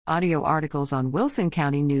Audio articles on Wilson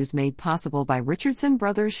County News made possible by Richardson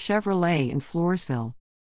Brothers Chevrolet in Floresville.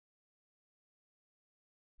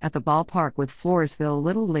 At the ballpark with Floresville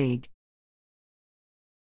Little League.